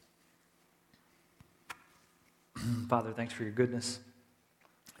Father, thanks for your goodness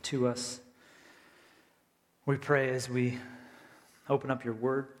to us. We pray as we open up your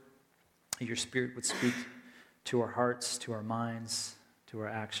word, that your Spirit would speak to our hearts, to our minds, to our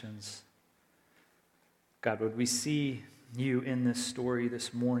actions. God, would we see you in this story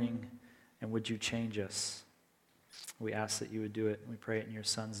this morning, and would you change us? We ask that you would do it, and we pray it in your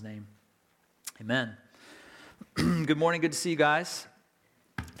Son's name. Amen. Good morning. Good to see you guys.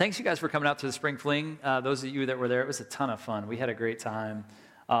 Thanks, you guys, for coming out to the Spring Fling. Those of you that were there, it was a ton of fun. We had a great time.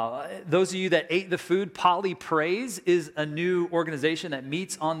 Those of you that ate the food, Polly Praise is a new organization that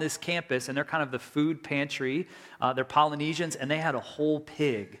meets on this campus, and they're kind of the food pantry. They're Polynesians, and they had a whole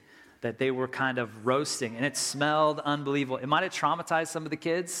pig that they were kind of roasting, and it smelled unbelievable. It might have traumatized some of the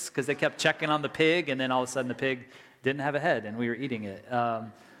kids because they kept checking on the pig, and then all of a sudden the pig didn't have a head, and we were eating it.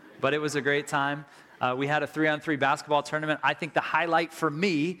 But it was a great time. We had a 3-on-3 basketball tournament. I think the highlight for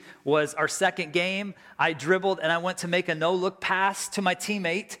me was our second game. I dribbled and I went to make a no-look pass to my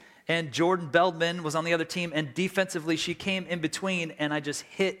teammate, and Jordan Beldman was on the other team, and defensively she came in between, and I just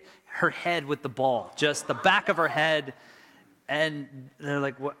hit her head with the ball, just the back of her head. And they're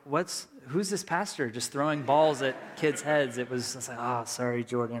like, who's this pastor just throwing balls at kids' heads? I was like, oh, sorry,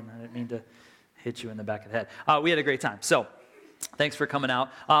 Jordan. I didn't mean to hit you in the back of the head. We had a great time. So thanks for coming out.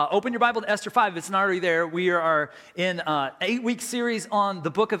 Open your Bible to Esther 5. If it's not already there, we are in an 8-week series on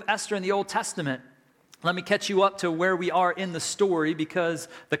the book of Esther in the Old Testament. Let me catch you up to where we are in the story, because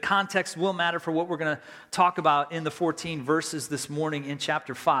the context will matter for what we're going to talk about in the 14 verses this morning in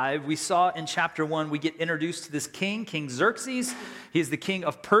chapter 5. We saw in chapter 1, we get introduced to this king, King Xerxes. He is the king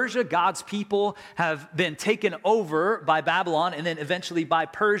of Persia. God's people have been taken over by Babylon and then eventually by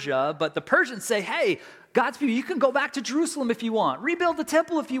Persia. But the Persians say, hey, God's people, you can go back to Jerusalem if you want. Rebuild the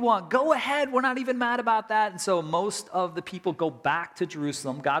temple if you want. Go ahead. We're not even mad about that. And so most of the people go back to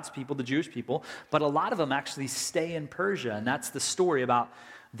Jerusalem, God's people, the Jewish people. But a lot of them actually stay in Persia. And that's the story about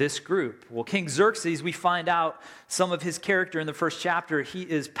this group. Well, King Xerxes, we find out some of his character in the first chapter. He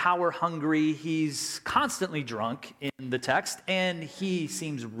is power hungry. He's constantly drunk in the text. And he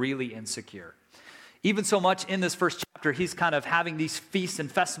seems really insecure. Even so much in this first chapter, he's kind of having these feasts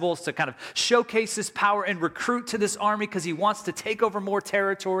and festivals to kind of showcase his power and recruit to this army, because he wants to take over more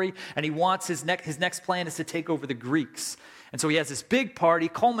territory, and he wants his next plan is to take over the Greeks. And so he has this big party,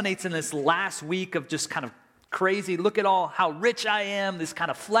 culminates in this last week of just kind of crazy, look at all how rich I am, this kind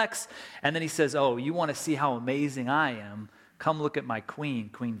of flex. And then he says, oh, you want to see how amazing I am? Come look at my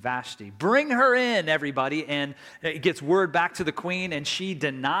queen, Queen Vashti. Bring her in, everybody. And it gets word back to the queen, and she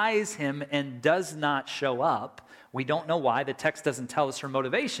denies him and does not show up. We don't know why. The text doesn't tell us her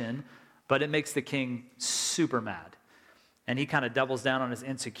motivation, but it makes the king super mad. And he kind of doubles down on his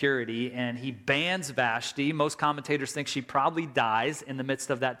insecurity, and he bans Vashti. Most commentators think she probably dies in the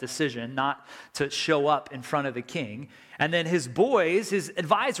midst of that decision not to show up in front of the king. And then his boys, his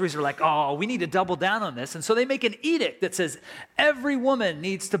advisories are like, oh, we need to double down on this. And so they make an edict that says every woman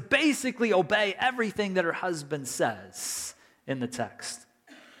needs to basically obey everything that her husband says in the text.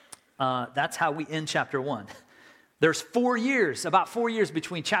 That's how we end chapter 1. There's about 4 years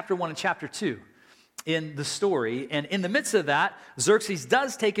between chapter 1 and chapter 2. In the story, and in the midst of that, Xerxes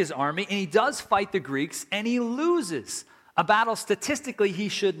does take his army, and he does fight the Greeks, and he loses a battle statistically he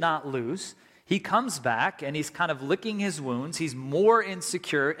should not lose. He comes back, and he's kind of licking his wounds. He's more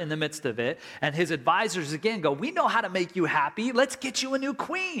insecure in the midst of it, and his advisors again go, we know how to make you happy. Let's get you a new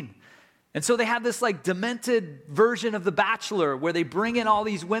queen. And so they have this like demented version of The Bachelor where they bring in all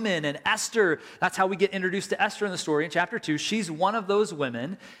these women, and Esther, that's how we get introduced to Esther in the story in chapter 2. She's one of those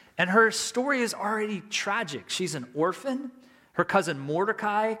women, and her story is already tragic. She's an orphan. Her cousin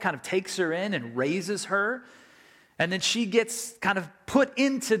Mordecai kind of takes her in and raises her. And then she gets kind of put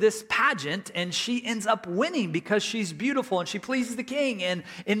into this pageant, and she ends up winning because she's beautiful and she pleases the king. And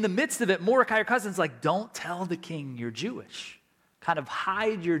in the midst of it, Mordecai, her cousin's like, don't tell the king you're Jewish. Kind of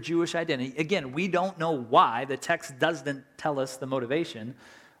hide your Jewish identity. Again, we don't know why. The text doesn't tell us the motivation.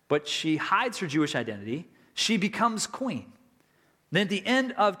 But she hides her Jewish identity. She becomes queen. Then at the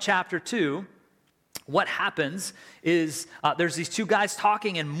end of chapter 2, what happens is there's these two guys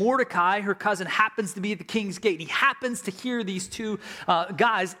talking, and Mordecai, her cousin, happens to be at the king's gate. He happens to hear these two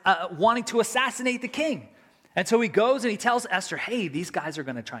guys wanting to assassinate the king. And so he goes and he tells Esther, hey, these guys are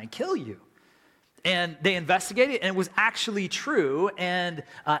going to try and kill you. And they investigate it, and it was actually true. And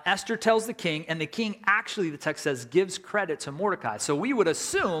Esther tells the king, and the king actually, the text says, gives credit to Mordecai. So we would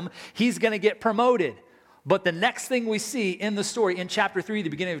assume he's going to get promoted. But the next thing we see in the story, in chapter 3, the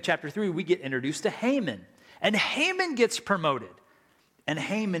beginning of chapter 3, we get introduced to Haman. And Haman gets promoted. And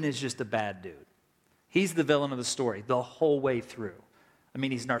Haman is just a bad dude. He's the villain of the story the whole way through. I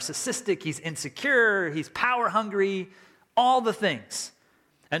mean, he's narcissistic, he's insecure, he's power hungry, all the things.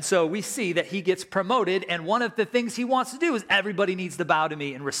 And so we see that he gets promoted, and one of the things he wants to do is everybody needs to bow to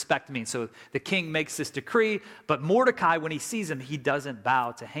me and respect me. So the king makes this decree, but Mordecai, when he sees him, he doesn't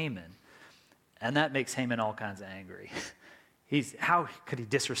bow to Haman. And that makes Haman all kinds of angry. How could he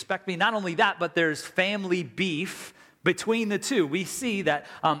disrespect me? Not only that, but there's family beef between the two. We see that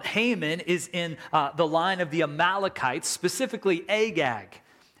Haman is in the line of the Amalekites, specifically Agag.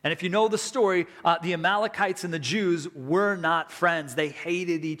 And if you know the story, the Amalekites and the Jews were not friends. They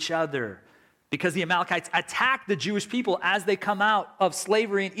hated each other because the Amalekites attack the Jewish people as they come out of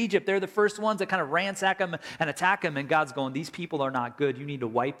slavery in Egypt. They're the first ones that kind of ransack them and attack them. And God's going, these people are not good. You need to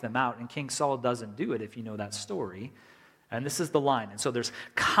wipe them out. And King Saul doesn't do it, if you know that story. And this is the line. And so there's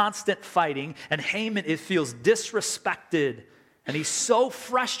constant fighting. And Haman feels disrespected. And he's so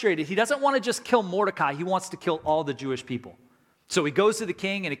frustrated. He doesn't want to just kill Mordecai. He wants to kill all the Jewish people. So he goes to the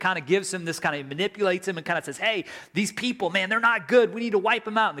king and he kind of gives him this, kind of manipulates him and kind of says, hey, these people, man, they're not good. We need to wipe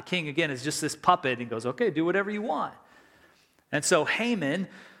them out. And the king, again, is just this puppet and goes, okay, do whatever you want. And so Haman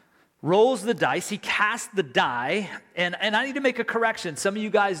rolls the dice. He casts the die. And I need to make a correction. Some of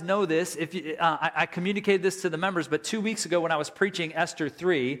you guys know this. I communicated this to the members, but 2 weeks ago when I was preaching Esther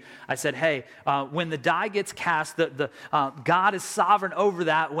 3, I said, hey, when the die gets cast, God is sovereign over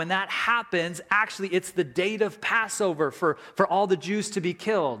that. When that happens, actually, it's the date of Passover for all the Jews to be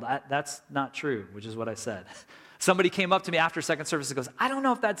killed. That's not true, which is what I said. Somebody came up to me after second service and goes, I don't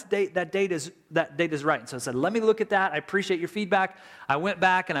know if that date is right. And so I said, let me look at that. I appreciate your feedback. I went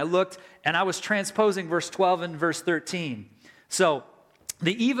back and I looked, and I was transposing verse 12 and verse 13. So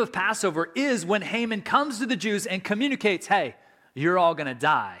the eve of Passover is when Haman comes to the Jews and communicates, hey, you're all going to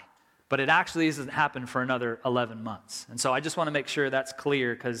die. But it actually doesn't happen for another 11 months. And so I just want to make sure that's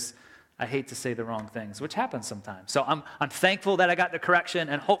clear, because I hate to say the wrong things, which happens sometimes. So I'm thankful that I got the correction,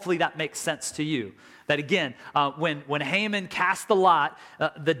 and hopefully that makes sense to you. That again, when Haman cast the lot,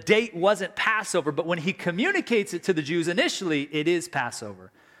 the date wasn't Passover, but when he communicates it to the Jews initially, it is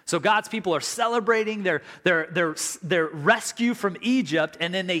Passover. So God's people are celebrating their rescue from Egypt,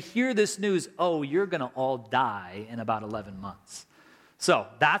 and then they hear this news, oh, you're going to all die in about 11 months. So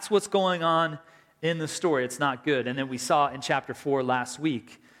that's what's going on in the story. It's not good. And then we saw in chapter 4 last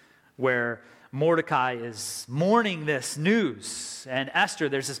week, where Mordecai is mourning this news. And Esther,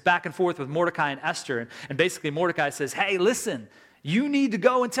 there's this back and forth with Mordecai and Esther. And basically Mordecai says, hey, listen, you need to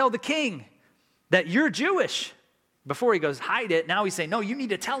go and tell the king that you're Jewish. Before he goes, hide it. Now he's saying, no, you need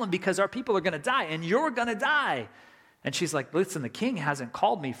to tell him, because our people are going to die and you're going to die. And she's like, listen, the king hasn't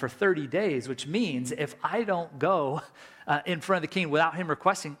called me for 30 days, which means if I don't go in front of the king without him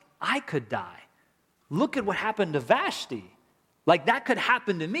requesting, I could die. Look at what happened to Vashti. Like, that could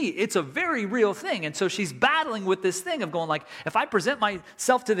happen to me. It's a very real thing. And so she's battling with this thing of going like, if I present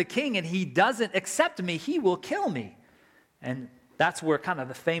myself to the king and he doesn't accept me, he will kill me. And that's where kind of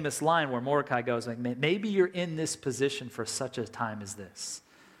the famous line where Mordecai goes like, maybe you're in this position for such a time as this,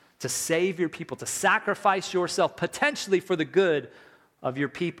 to save your people, to sacrifice yourself potentially for the good of your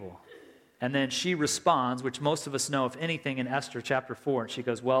people. And then she responds, which most of us know, if anything, in Esther chapter 4. And she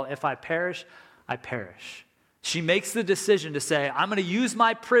goes, well, if I perish, I perish. She makes the decision to say, I'm going to use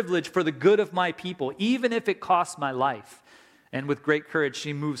my privilege for the good of my people, even if it costs my life. And with great courage,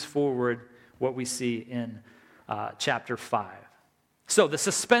 she moves forward, what we see in chapter 5. So the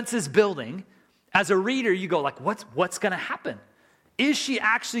suspense is building. As a reader, you go like, what's going to happen? Is she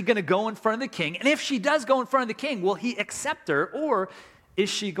actually going to go in front of the king? And if she does go in front of the king, will he accept her, or is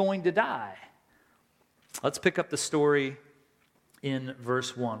she going to die? Let's pick up the story in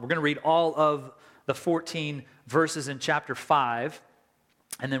verse 1. We're going to read all of the 14 verses in chapter 5,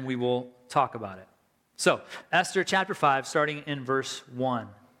 and then we will talk about it. So, Esther chapter 5, starting in verse 1.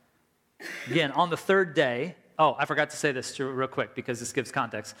 Again, on the third day, I forgot to say this real quick because this gives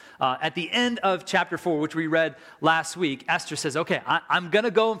context. At the end of chapter 4, which we read last week, Esther says, okay, I'm going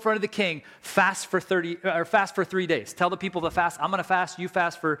to go in front of the king, fast for 3 days. Tell the people to fast. I'm going to fast. You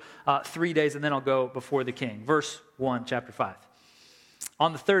fast for 3 days, and then I'll go before the king. Verse 1, chapter 5.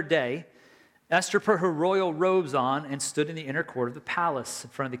 On the third day, Esther put her royal robes on and stood in the inner court of the palace in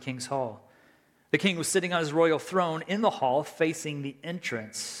front of the king's hall. The king was sitting on his royal throne in the hall facing the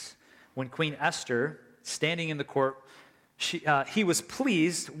entrance. When Queen Esther, standing in the court, he was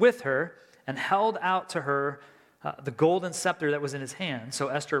pleased with her and held out to her the golden scepter that was in his hand. So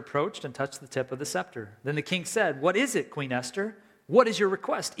Esther approached and touched the tip of the scepter. Then the king said, what is it, Queen Esther? What is your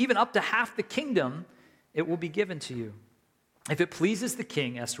request? Even up to half the kingdom, it will be given to you. If it pleases the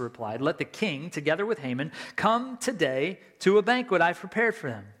king, Esther replied, let the king, together with Haman, come today to a banquet I've prepared for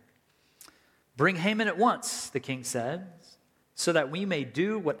him. Bring Haman at once, the king said. so that we may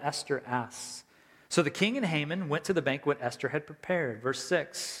do what Esther asks." So the king and Haman went to the banquet Esther had prepared. Verse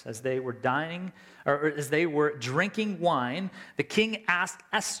 6, as they were drinking wine, the king asked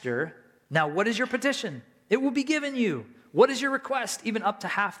Esther, "Now what is your petition? It will be given you. What is your request? Even up to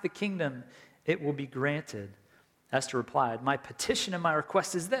half the kingdom, it will be granted." Esther replied, "My petition and my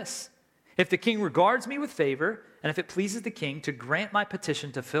request is this. If the king regards me with favor, and if it pleases the king to grant my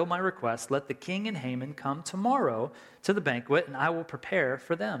petition to fill my request, let the king and Haman come tomorrow to the banquet, and I will prepare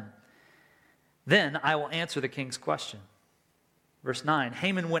for them. Then I will answer the king's question." Verse 9,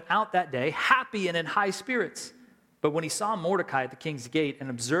 Haman went out that day happy and in high spirits. But when he saw Mordecai at the king's gate and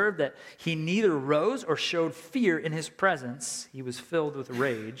observed that he neither rose or showed fear in his presence, he was filled with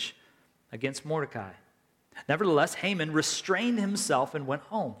rage against Mordecai. Nevertheless, Haman restrained himself and went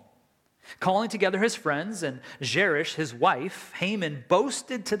home. Calling together his friends and Zeresh, his wife, Haman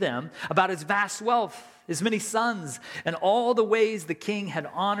boasted to them about his vast wealth, his many sons, and all the ways the king had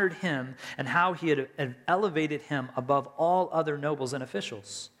honored him and how he had elevated him above all other nobles and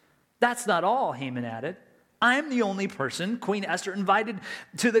officials. "That's not all," Haman added. "I'm the only person Queen Esther invited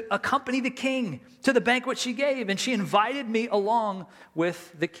to accompany the king to the banquet she gave, and she invited me along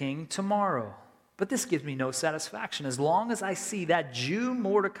with the king tomorrow. But this gives me no satisfaction as long as I see that Jew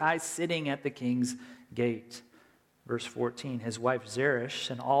Mordecai sitting at the king's gate." Verse 14, his wife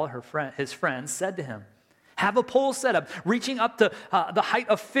Zeresh and all his friends said to him, "Have a pole set up, reaching up to the height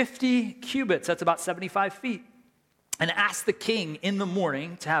of 50 cubits, that's about 75 feet, and ask the king in the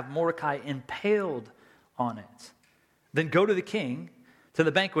morning to have Mordecai impaled on it. Then go to the king, to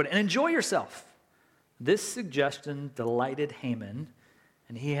the banquet, and enjoy yourself." This suggestion delighted Haman,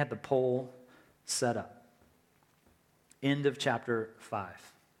 and he had the pole set up. End of chapter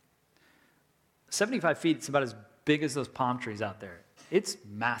 5. 75 feet, it's about as big as those palm trees out there. It's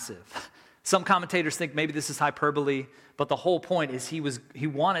massive. Some commentators think maybe this is hyperbole, but the whole point is he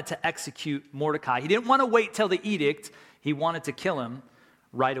wanted to execute Mordecai. He didn't want to wait till the edict. He wanted to kill him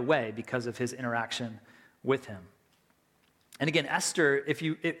right away because of his interaction with him. And again, Esther, if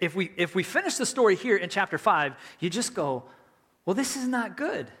we finish the story here in chapter 5, you just go, well, this is not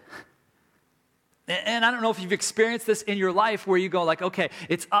good. And I don't know if you've experienced this in your life where you go like, okay,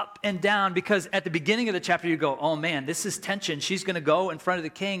 it's up and down, because at the beginning of the chapter you go, oh man, this is tension. She's going to go in front of the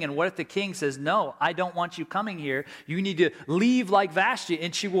king, and what if the king says, "No, I don't want you coming here. You need to leave like Vashti,"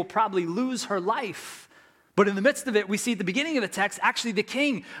 and she will probably lose her life. But in the midst of it, we see at the beginning of the text, actually the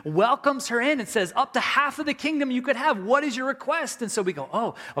king welcomes her in and says, "Up to half of the kingdom you could have. What is your request?" And so we go,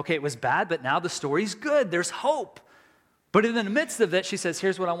 oh, okay, it was bad, but now the story's good. There's hope. But in the midst of it, she says,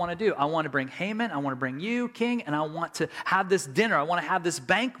 here's what I want to do. I want to bring Haman, I want to bring you, king, and I want to have this dinner. I want to have this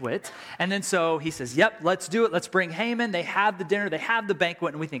banquet. And then so he says, yep, let's do it. Let's bring Haman. They have the dinner. They have the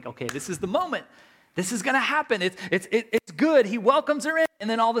banquet. And we think, okay, this is the moment. This is going to happen. It's good. He welcomes her in. And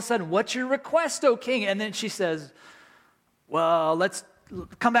then all of a sudden, what's your request, O king? And then she says, well, let's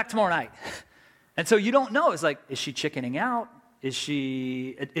come back tomorrow night. And so you don't know. It's like, is she chickening out? Does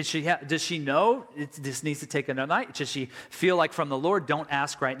she know this needs to take another night? Does she feel like from the Lord, don't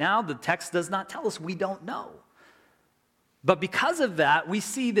ask right now? The text does not tell us. We don't know. But because of that, we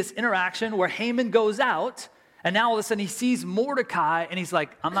see this interaction where Haman goes out, and now all of a sudden he sees Mordecai, and he's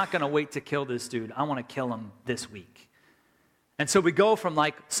like, I'm not going to wait to kill this dude. I want to kill him this week. And so we go from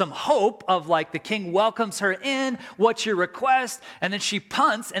like some hope of like the king welcomes her in, what's your request? And then she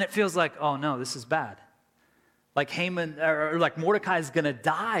punts, and it feels like, oh no, this is bad. Like Haman, or like Mordecai is going to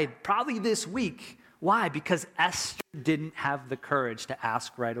die probably this week. Why? Because Esther didn't have the courage to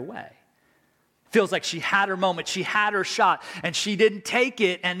ask right away. Feels like she had her moment, she had her shot, and she didn't take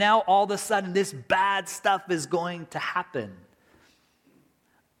it, and now all of a sudden this bad stuff is going to happen.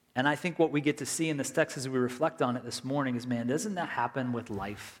 And I think what we get to see in this text as we reflect on it this morning is, man, doesn't that happen with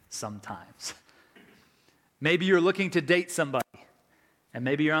life sometimes? Maybe you're looking to date somebody, and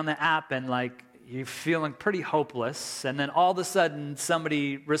maybe you're on the app and like, you're feeling pretty hopeless, and then all of a sudden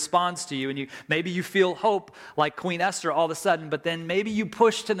somebody responds to you, and maybe you feel hope like Queen Esther all of a sudden, but then maybe you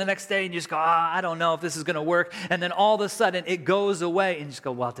push to the next day and you just go, I don't know if this is going to work, and then all of a sudden it goes away, and you just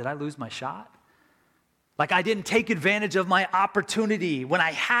go, well, did I lose my shot? Like I didn't take advantage of my opportunity when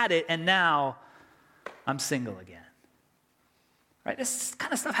I had it, and now I'm single again. Right? This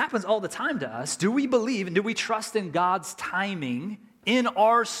kind of stuff happens all the time to us. Do we believe and do we trust in God's timing in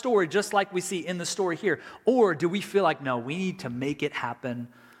our story, just like we see in the story here? Or do we feel like, no, we need to make it happen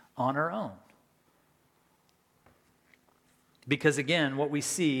on our own? Because again, what we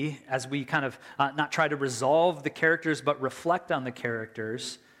see as we kind of not try to resolve the characters, but reflect on the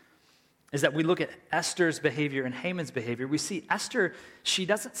characters, is that we look at Esther's behavior and Haman's behavior. We see Esther, she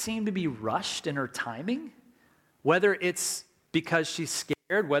doesn't seem to be rushed in her timing, whether it's because she's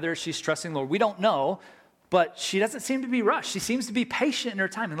scared, whether she's trusting the Lord, we don't know, but she doesn't seem to be rushed. She seems to be patient in her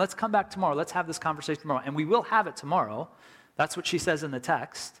timing. Let's come back tomorrow. Let's have this conversation tomorrow. And we will have it tomorrow. That's what she says in the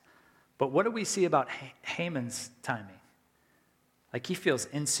text. But what do we see about Haman's timing? Like he feels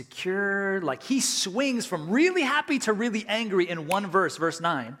insecure, like he swings from really happy to really angry in one verse, verse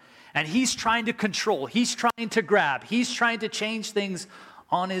 9. And he's trying to control, he's trying to grab, he's trying to change things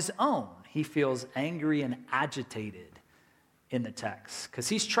on his own. He feels angry and agitated in the text because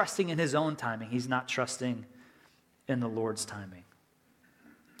he's trusting in his own timing. He's not trusting in the Lord's timing.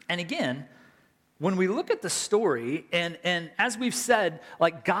 And again, when we look at the story, and as we've said,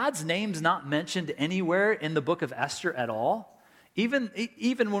 like God's name's not mentioned anywhere in the book of Esther at all. Even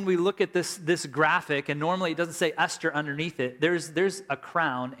when we look at this graphic, and normally it doesn't say Esther underneath it, there's a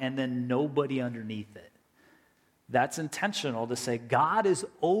crown and then nobody underneath it. That's intentional to say God is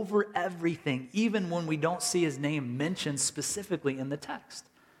over everything, even when we don't see his name mentioned specifically in the text.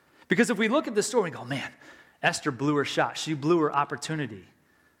 Because if we look at the story and go, man, Esther blew her shot. She blew her opportunity.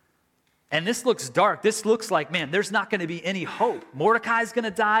 And this looks dark. This looks like, man, there's not going to be any hope. Mordecai's going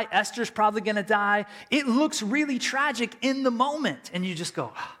to die. Esther's probably going to die. It looks really tragic in the moment. And you just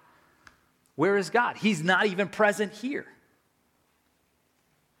go, where is God? He's not even present here.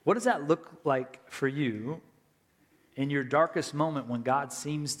 What does that look like for you in your darkest moment when God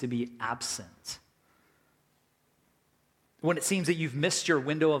seems to be absent? When it seems that you've missed your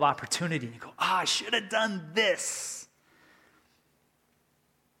window of opportunity and you go, I should have done this.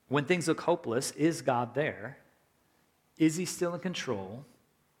 When things look hopeless, is God there? Is he still in control?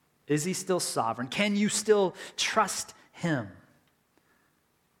 Is he still sovereign? Can you still trust him?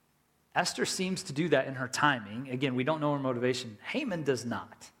 Esther seems to do that in her timing. Again, we don't know her motivation. Haman does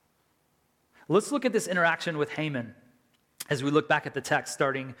not. Let's look at this interaction with Haman as we look back at the text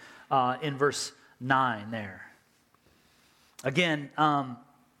starting in verse 9 there. Again,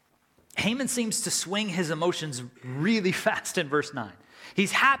 Haman seems to swing his emotions really fast in verse 9.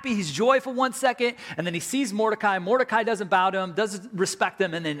 He's happy, he's joyful 1 second, and then he sees Mordecai. Mordecai doesn't bow to him, doesn't respect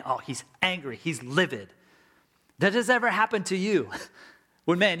him, and then, he's angry, he's livid. That has ever happened to you?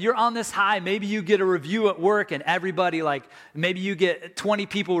 When, man, you're on this high, maybe you get a review at work, and everybody, maybe you get 20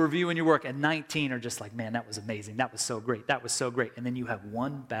 people reviewing your work, and 19 are just like, man, that was amazing, that was so great, and then you have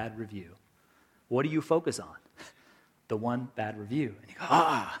one bad review. What do you focus on? The one bad review. And you go,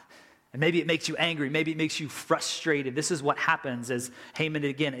 And maybe it makes you angry. Maybe it makes you frustrated. This is what happens as Haman,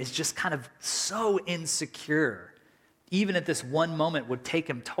 again, is just kind of so insecure. Even at this one moment would take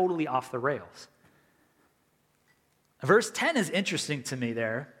him totally off the rails. Verse 10 is interesting to me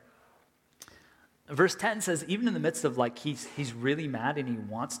there. Verse 10 says, even in the midst of he's really mad and he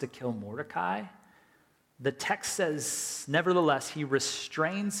wants to kill Mordecai, the text says, nevertheless, he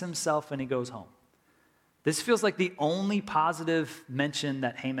restrains himself and he goes home. This feels like the only positive mention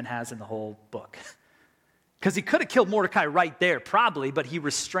that Haman has in the whole book. Because he could have killed Mordecai right there, probably, but he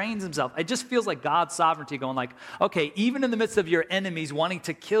restrains himself. It just feels like God's sovereignty going like, okay, even in the midst of your enemies wanting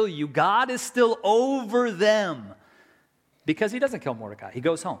to kill you, God is still over them. Because he doesn't kill Mordecai. He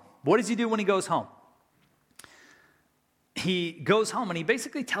goes home. What does he do when he goes home? He goes home and he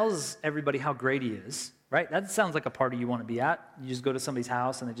basically tells everybody how great he is. Right? That sounds like a party you want to be at. You just go to somebody's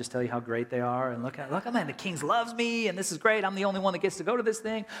house and they just tell you how great they are. And look, man, the king loves me and this is great. I'm the only one that gets to go to this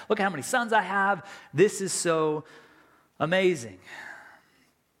thing. Look at how many sons I have. This is so amazing.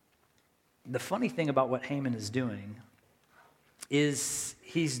 The funny thing about what Haman is doing is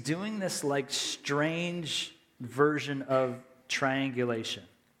he's doing this strange version of triangulation.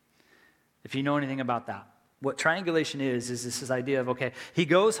 If you know anything about that. What triangulation is this idea of, okay, he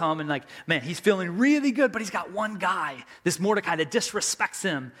goes home and man, he's feeling really good, but he's got one guy, this Mordecai, that disrespects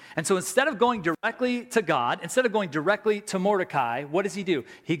him. And so instead of going directly to God, instead of going directly to Mordecai, what does he do?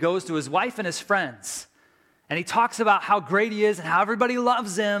 He goes to his wife and his friends. And he talks about how great he is and how everybody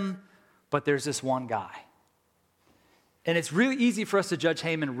loves him, but there's this one guy. And it's really easy for us to judge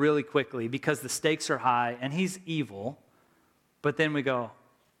Haman really quickly because the stakes are high and he's evil. But then we go,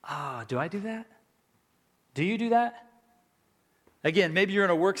 do I do that? Do you do that? Again, maybe you're in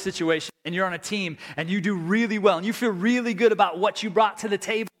a work situation and you're on a team and you do really well and you feel really good about what you brought to the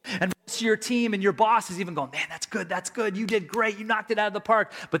table and the rest of your team and your boss is even going, man, that's good, you did great, you knocked it out of the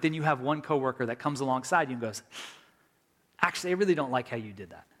park. But then you have one coworker that comes alongside you and goes, actually, I really don't like how you did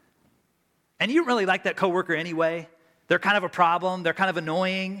that. And you don't really like that coworker anyway. They're kind of a problem, they're kind of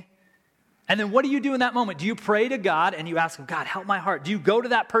annoying. And then what do you do in that moment? Do you pray to God and you ask him, God, help my heart? Do you go to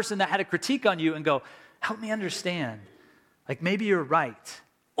that person that had a critique on you and go, help me understand. Maybe you're right.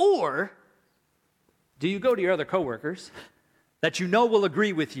 Or do you go to your other coworkers that you know will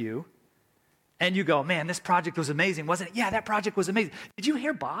agree with you And you go, man, this project was amazing, wasn't it? Yeah, that project was amazing. Did you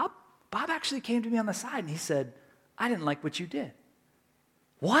hear Bob? Bob actually came to me on the side and he said, I didn't like what you did.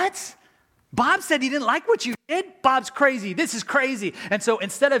 What? Bob said he didn't like what you did? Bob's crazy. This is crazy. And so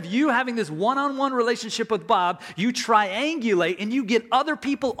instead of you having this one-on-one relationship with Bob, you triangulate and you get other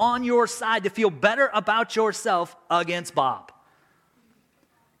people on your side to feel better about yourself against Bob.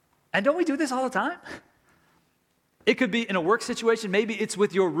 And don't we do this all the time? It could be in a work situation. Maybe it's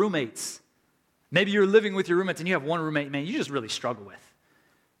with your roommates. Maybe you're living with your roommates and you have one roommate, man, you just really struggle with.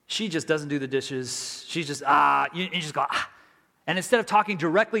 She just doesn't do the dishes. She's just, you just go, And instead of talking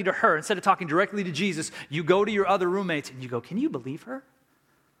directly to her, instead of talking directly to Jesus, you go to your other roommates and you go, can you believe her?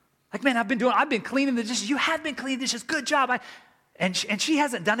 Like, man, I've been cleaning the dishes. You have been cleaning the dishes. Good job. And she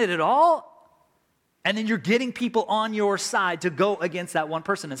hasn't done it at all. And then you're getting people on your side to go against that one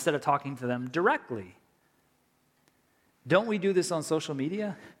person instead of talking to them directly. Don't we do this on social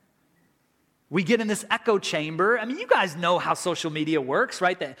media? We get in this echo chamber. I mean, you guys know how social media works,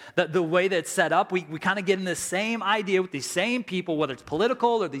 right? The way that it's set up, we kind of get in this same idea with these same people, whether it's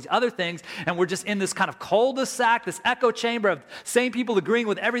political or these other things, and we're just in this kind of cul-de-sac, this echo chamber of same people agreeing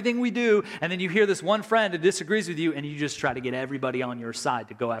with everything we do, and then you hear this one friend who disagrees with you, and you just try to get everybody on your side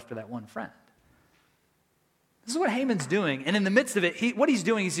to go after that one friend. This is what Haman's doing, and in the midst of it, what he's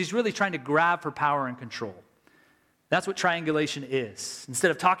doing is he's really trying to grab for power and control. That's what triangulation is. Instead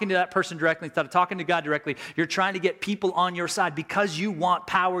of talking to that person directly, instead of talking to God directly, you're trying to get people on your side because you want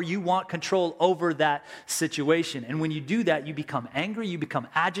power, you want control over that situation. And when you do that, you become angry, you become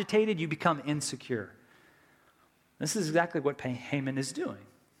agitated, you become insecure. This is exactly what Haman is doing.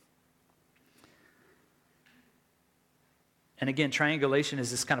 And again, triangulation is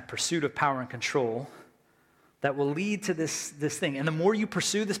this kind of pursuit of power and control that will lead to this thing. And the more you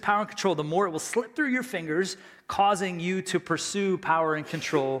pursue this power and control, the more it will slip through your fingers, causing you to pursue power and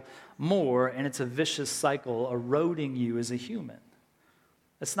control more, and it's a vicious cycle eroding you as a human.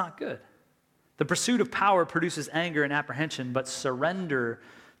 That's not good. The pursuit of power produces anger and apprehension, but surrender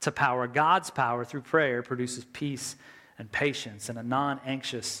to power, God's power through prayer, produces peace and patience and a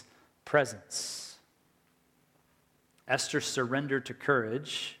non-anxious presence. Esther surrendered to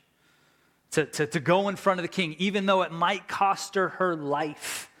courage, to go in front of the king, even though it might cost her her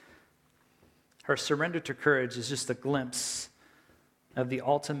life. Her surrender to courage is just a glimpse of the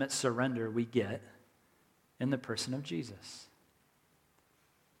ultimate surrender we get in the person of Jesus.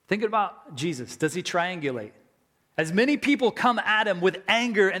 Think about Jesus. Does he triangulate? As many people come at him with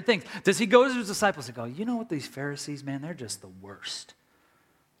anger and things, does he go to his disciples and go, you know what, these Pharisees, man, they're just the worst.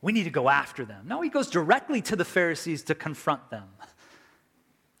 We need to go after them. No, he goes directly to the Pharisees to confront them.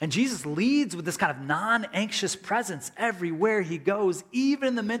 And Jesus leads with this kind of non-anxious presence everywhere he goes, even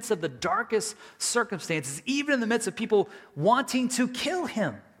in the midst of the darkest circumstances, even in the midst of people wanting to kill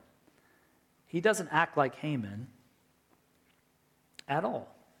him. He doesn't act like Haman at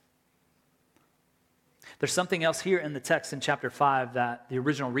all. There's something else here in the text in chapter 5 that the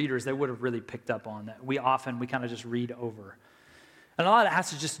original readers, they would have really picked up on, that we kind of just read over. And a lot of it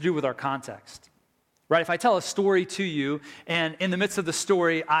has to just do with our context. Right, if I tell a story to you, and in the midst of the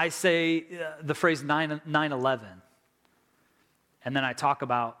story, I say the phrase 9/11, and then I talk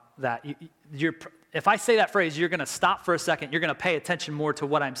about that. If I say that phrase, you're going to stop for a second. You're going to pay attention more to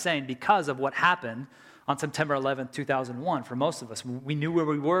what I'm saying because of what happened on September 11th, 2001. For most of us, we knew where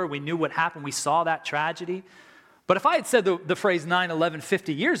we were. We knew what happened. We saw that tragedy. But if I had said the phrase 9/11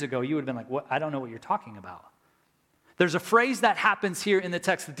 50 years ago, you would have been like, "What? I don't know what you're talking about." There's a phrase that happens here in the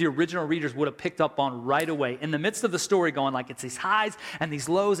text that the original readers would have picked up on right away. In the midst of the story going like it's these highs and these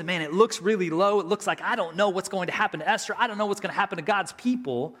lows, and man, it looks really low. It looks like I don't know what's going to happen to Esther. I don't know what's going to happen to God's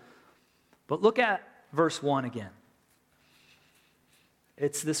people. But look at verse 1 again.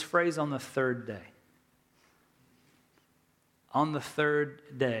 It's this phrase, on the third day. On the third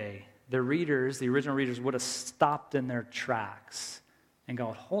day, the original readers would have stopped in their tracks and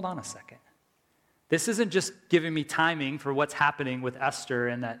go, hold on a second. This isn't just giving me timing for what's happening with Esther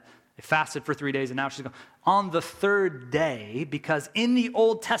and that they fasted for 3 days and now she's going, on the third day, because in the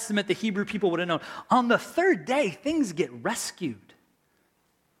Old Testament, the Hebrew people would have known, on the third day, things get rescued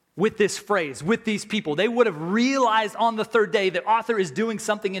with this phrase, with these people. They would have realized on the third day the author is doing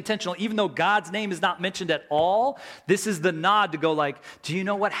something intentional, even though God's name is not mentioned at all. This is the nod to go like, do you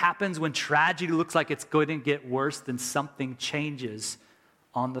know what happens when tragedy looks like it's going to get worse? Then something changes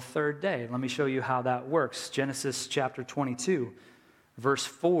on the third day. Let me show you how that works. Genesis chapter 22, verse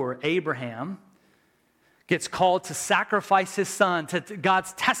 4. Abraham gets called to sacrifice his son.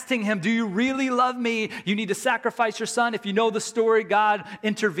 God's testing him. Do you really love me? You need to sacrifice your son. If you know the story, God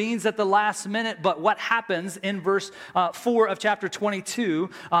intervenes at the last minute. But what happens in verse 4 of chapter 22,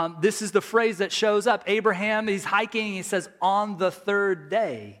 this is the phrase that shows up. Abraham, he's hiking. He says, on the third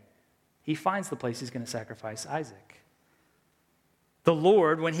day, he finds the place he's going to sacrifice Isaac. The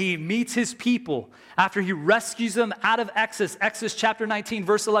Lord, when he meets his people, after he rescues them out of Exodus chapter 19,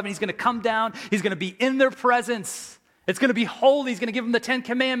 verse 11, he's going to come down, he's going to be in their presence. It's going to be holy, he's going to give them the 10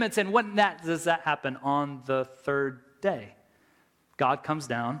 commandments. And when does that happen? On the third day. God comes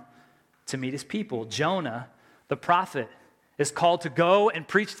down to meet his people. Jonah, the prophet, is called to go and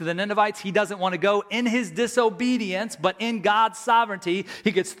preach to the Ninevites. He doesn't want to go in his disobedience, but in God's sovereignty. He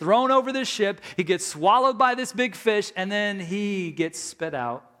gets thrown over this ship, he gets swallowed by this big fish, and then he gets spit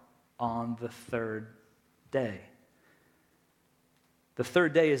out on the third day. The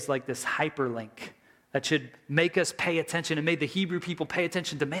third day is like this hyperlink that should make us pay attention and made the Hebrew people pay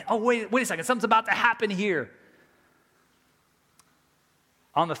attention to, man, oh, wait a second, something's about to happen here.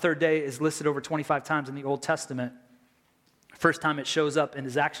 On the third day is listed over 25 times in the Old Testament. First time it shows up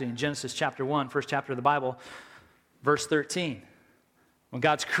is actually in Genesis chapter 1, first chapter of the Bible, verse 13. When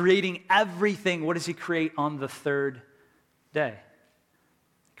God's creating everything, what does he create on the third day?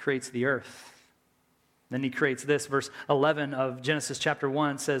 He creates the earth. Then he creates this. Verse 11 of Genesis chapter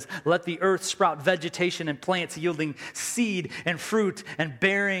 1 says, let the earth sprout vegetation and plants yielding seed and fruit and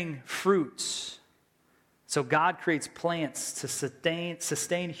bearing fruits. So God creates plants to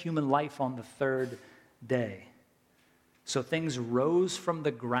sustain human life on the third day. So things rose from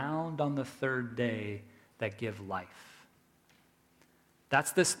the ground on the third day that give life.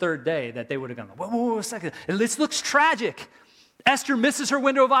 That's this third day that they would have gone, whoa, a second. And this looks tragic. Esther misses her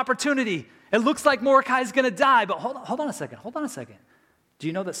window of opportunity. It looks like Mordecai is going to die. But hold on a second. Do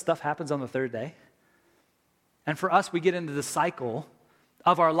you know that stuff happens on the third day? And for us, we get into the cycle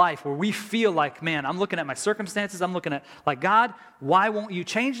of our life where we feel like, man, I'm looking at my circumstances. I'm looking at, like, God, why won't you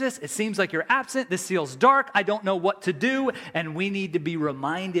change this? It seems like you're absent. This feels dark. I don't know what to do. And we need to be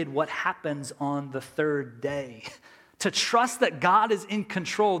reminded what happens on the third day. To trust that God is in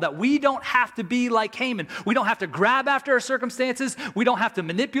control, that we don't have to be like Haman. We don't have to grab after our circumstances. We don't have to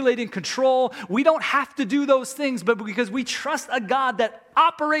manipulate and control. We don't have to do those things, but because we trust a God that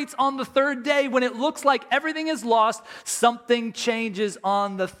operates on the third day when it looks like everything is lost, something changes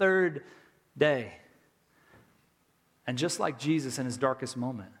on the third day. And just like Jesus in his darkest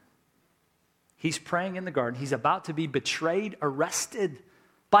moment, he's praying in the garden. He's about to be betrayed, arrested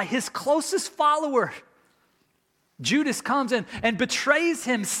by his closest follower. Judas comes in and betrays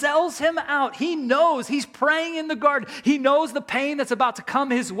him, sells him out. He knows, he's praying in the garden. He knows the pain that's about to come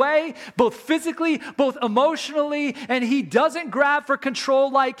his way, both physically, both emotionally, and he doesn't grab for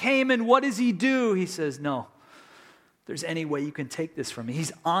control like Haman. What does he do? He says, no, if there's any way you can take this from me.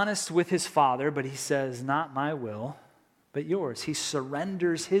 He's honest with his father, but he says, not my will, but yours. He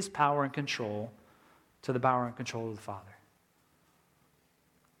surrenders his power and control to the power and control of the Father.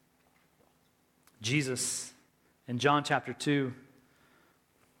 Jesus, in John chapter 2,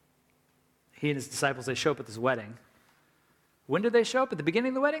 he and his disciples, they show up at this wedding. When did they show up? At the beginning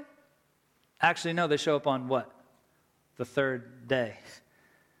of the wedding? Actually, no, they show up on what? The third day.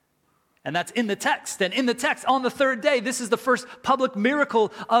 And that's in the text. And in the text, on the third day, this is the first public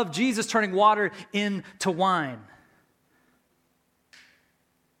miracle of Jesus turning water into wine.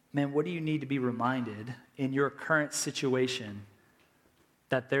 Man, what do you need to be reminded in your current situation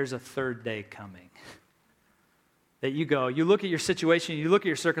that there's a third day coming? That you look at your situation, you look at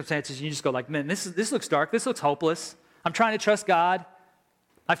your circumstances, and you just go like, man, this looks dark, this looks hopeless. I'm trying to trust God.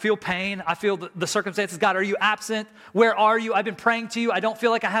 I feel pain. I feel the circumstances. God, are you absent? Where are you? I've been praying to you. I don't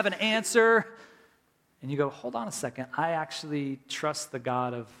feel like I have an answer. And you go, hold on a second. I actually trust the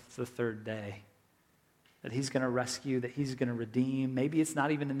God of the third day. That he's going to rescue, that he's going to redeem. Maybe it's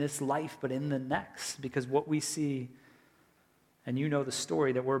not even in this life, but in the next. Because what we see, and you know the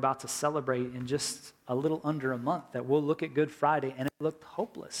story that we're about to celebrate in just a little under a month, that we'll look at Good Friday and it looked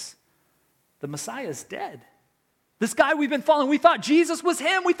hopeless. The Messiah is dead. This guy we've been following, we thought Jesus was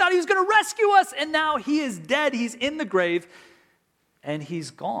him. We thought he was going to rescue us. And now he is dead. He's in the grave and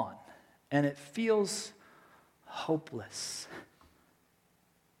he's gone. And it feels hopeless.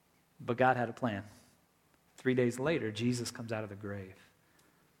 But God had a plan. 3 days later, Jesus comes out of the grave.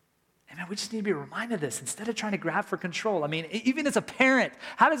 And man, we just need to be reminded of this instead of trying to grab for control. I mean, even as a parent,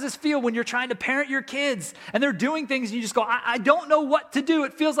 how does this feel when you're trying to parent your kids and they're doing things and you just go, I don't know what to do.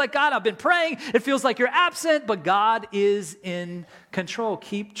 It feels like, God, I've been praying. It feels like you're absent, but God is in control.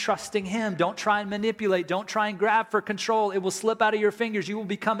 Keep trusting him. Don't try and manipulate. Don't try and grab for control. It will slip out of your fingers. You will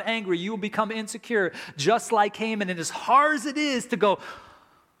become angry. You will become insecure, just like Haman. And as hard as it is to go,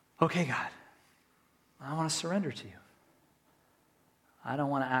 okay, God, I want to surrender to you. I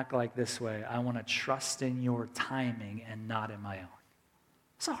don't want to act like this way. I want to trust in your timing and not in my own.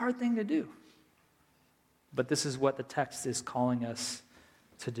 It's a hard thing to do. But this is what the text is calling us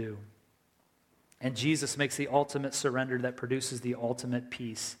to do. And Jesus makes the ultimate surrender that produces the ultimate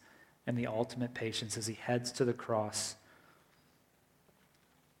peace and the ultimate patience as he heads to the cross.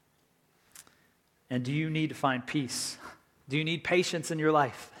 And do you need to find peace? Do you need patience in your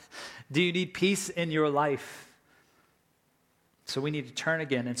life? Do you need peace in your life? So we need to turn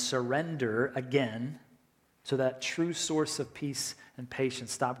again and surrender again to that true source of peace and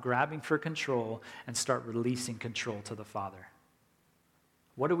patience. Stop grabbing for control and start releasing control to the Father.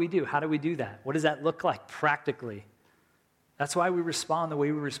 What do we do? How do we do that? What does that look like practically? That's why we respond the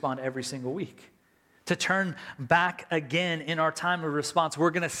way we respond every single week. To turn back again in our time of response,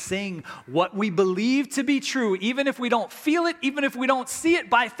 we're going to sing what we believe to be true. Even if we don't feel it, even if we don't see it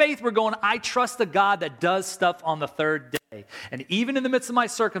by faith, we're going, I trust the God that does stuff on the third day. And even in the midst of my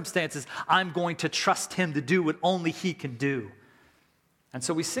circumstances, I'm going to trust him to do what only he can do. And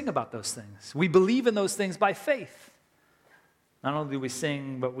so we sing about those things. We believe in those things by faith. Not only do we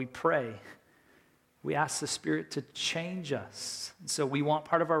sing, but we pray. We ask the Spirit to change us. And so we want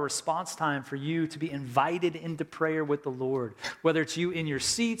part of our response time for you to be invited into prayer with the Lord. Whether it's you in your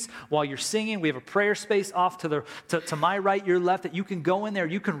seats while you're singing, we have a prayer space off to my right, your left, that you can go in there.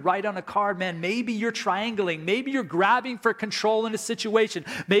 You can write on a card, man, maybe you're triangling. Maybe you're grabbing for control in a situation.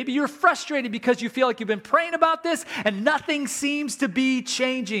 Maybe you're frustrated because you feel like you've been praying about this and nothing seems to be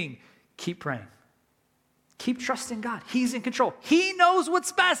changing. Keep praying. Keep trusting God. He's in control. He knows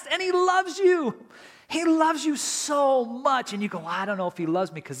what's best, and he loves you. He loves you so much. And you go, well, I don't know if he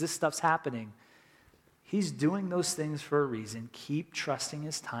loves me because this stuff's happening. He's doing those things for a reason. Keep trusting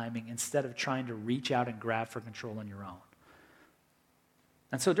his timing instead of trying to reach out and grab for control on your own.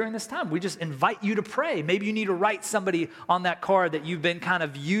 And so during this time, we just invite you to pray. Maybe you need to write somebody on that card that you've been kind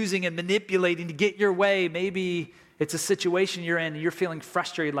of using and manipulating to get your way. Maybe it's a situation you're in and you're feeling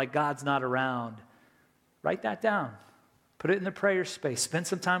frustrated like God's not around. Write that down. Put it in the prayer space. Spend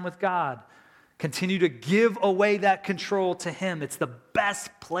some time with God. Continue to give away that control to him. It's the best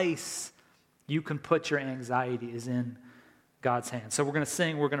place you can put your anxiety is in God's hands. So we're going to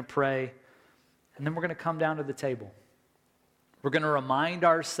sing, we're going to pray, and then we're going to come down to the table. We're going to remind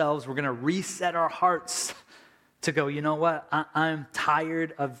ourselves, we're going to reset our hearts to go, you know what? I'm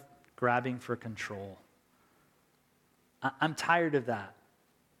tired of grabbing for control. I'm tired of that.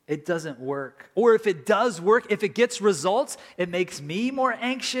 It doesn't work. Or if it does work, if it gets results, it makes me more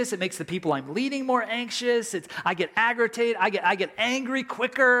anxious. It makes the people I'm leading more anxious. I get aggravated. I get angry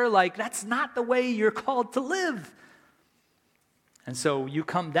quicker. Like, that's not the way you're called to live. And so you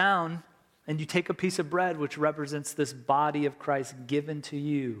come down and you take a piece of bread, which represents this body of Christ given to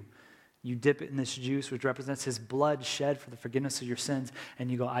you. You dip it in this juice, which represents his blood shed for the forgiveness of your sins. And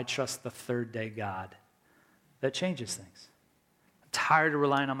you go, I trust the third day God. That changes things. Tired of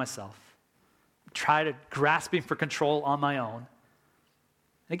relying on myself. I'm tired of grasping for control on my own.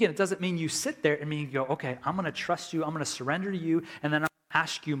 And again, it doesn't mean you sit there and mean you go, okay, I'm going to trust you, I'm going to surrender to you, and then I'm going to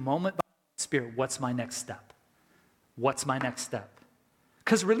ask you moment by moment, Spirit, what's my next step? What's my next step?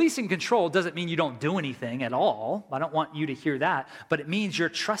 Because releasing control doesn't mean you don't do anything at all. I don't want you to hear that. But it means you're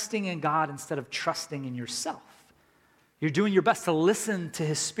trusting in God instead of trusting in yourself. You're doing your best to listen to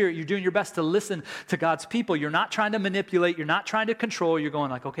his Spirit. You're doing your best to listen to God's people. You're not trying to manipulate. You're not trying to control. You're going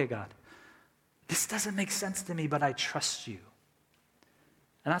like, okay, God, this doesn't make sense to me, but I trust you.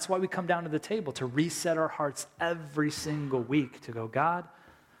 And that's why we come down to the table, to reset our hearts every single week, to go, God,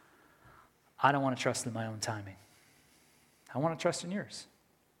 I don't want to trust in my own timing. I want to trust in yours.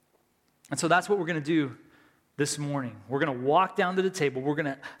 And so that's what we're going to do this morning. We're going to walk down to the table. We're going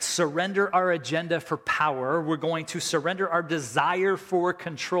to surrender our agenda for power. We're going to surrender our desire for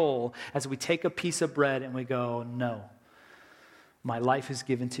control as we take a piece of bread and we go, no, my life is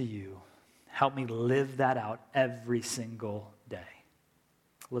given to you. Help me live that out every single day.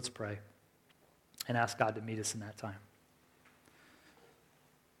 Let's pray and ask God to meet us in that time.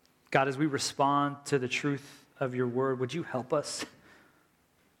 God, as we respond to the truth of your word, would you help us?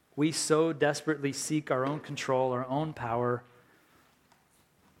 We so desperately seek our own control, our own power.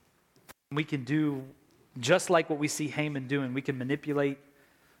 We can do just like what we see Haman doing. We can manipulate.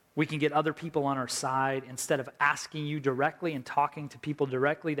 We can get other people on our side instead of asking you directly and talking to people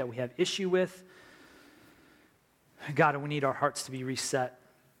directly that we have issue with. God, we need our hearts to be reset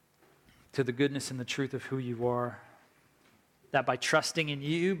to the goodness and the truth of who you are. That by trusting in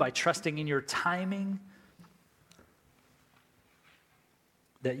you, by trusting in your timing,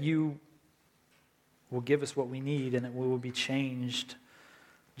 that you will give us what we need and that we will be changed,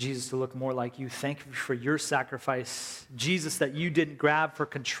 Jesus, to look more like you. Thank you for your sacrifice. Jesus, that you didn't grab for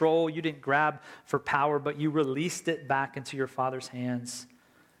control, you didn't grab for power, but you released it back into your Father's hands.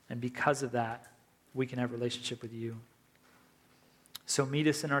 And because of that, we can have a relationship with you. So meet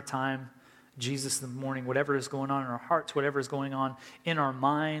us in our time, Jesus, in the morning, whatever is going on in our hearts, whatever is going on in our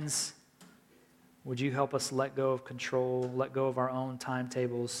minds, would you help us let go of control, let go of our own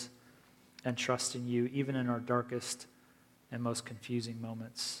timetables, and trust in you, even in our darkest and most confusing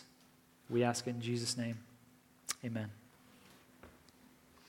moments. We ask it in Jesus' name. Amen.